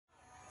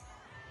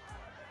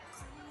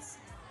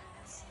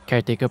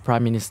Caretaker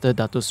Prime Minister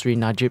Datuk Seri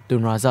Najib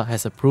Tun Razak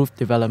has approved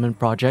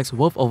development projects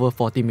worth over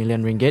 40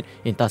 million ringgit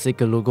in Tasek,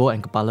 Gelugor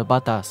and Kepala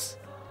Batas.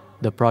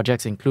 The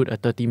projects include a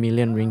 30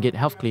 million ringgit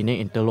health clinic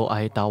in Teluk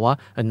Air Tawar,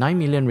 a 9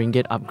 million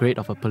ringgit upgrade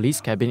of a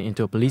police cabin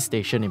into a police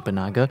station in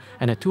Penang,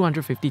 and a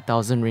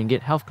 250,000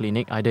 ringgit health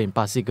clinic either in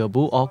Pasir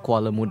Gebu or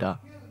Kuala Muda.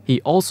 He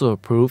also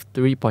approved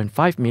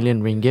 3.5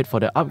 million ringgit for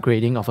the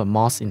upgrading of a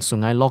mosque in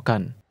Sungai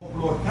Lokan.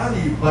 10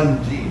 kali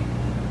banjir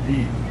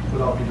di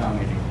Pulau Penang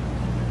ini.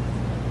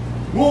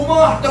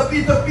 Rumah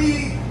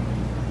tepi-tepi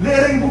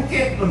lereng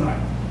bukit, tuan-tuan.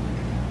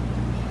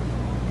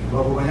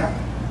 Berapa banyak?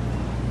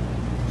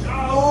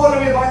 Jauh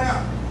lebih banyak.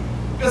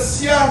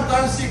 Kesian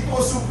Tan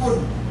Siko Sukun.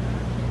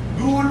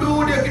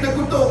 Dulu dia kena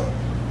kutuk.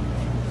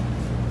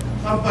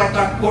 Sampai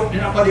takut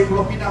dia nak balik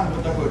Pulau Penang pun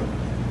takut.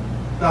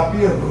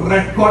 Tapi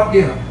rekod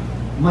dia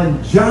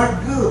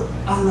menjaga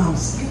alam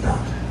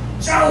sekitar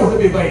jauh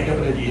lebih baik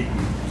daripada dia.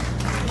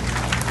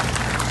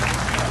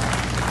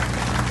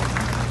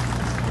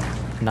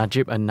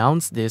 Najib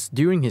announced this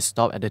during his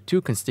stop at the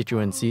two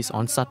constituencies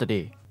on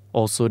Saturday.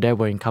 Also there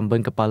were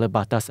incumbent Kepala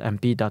Batas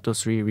MP Datuk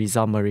Seri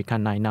Rizal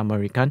Merikan Naina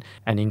Merikan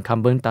and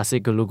incumbent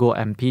Tasek Gelugor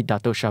MP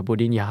Datuk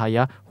Shabuddin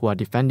Yahaya who are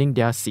defending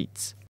their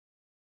seats.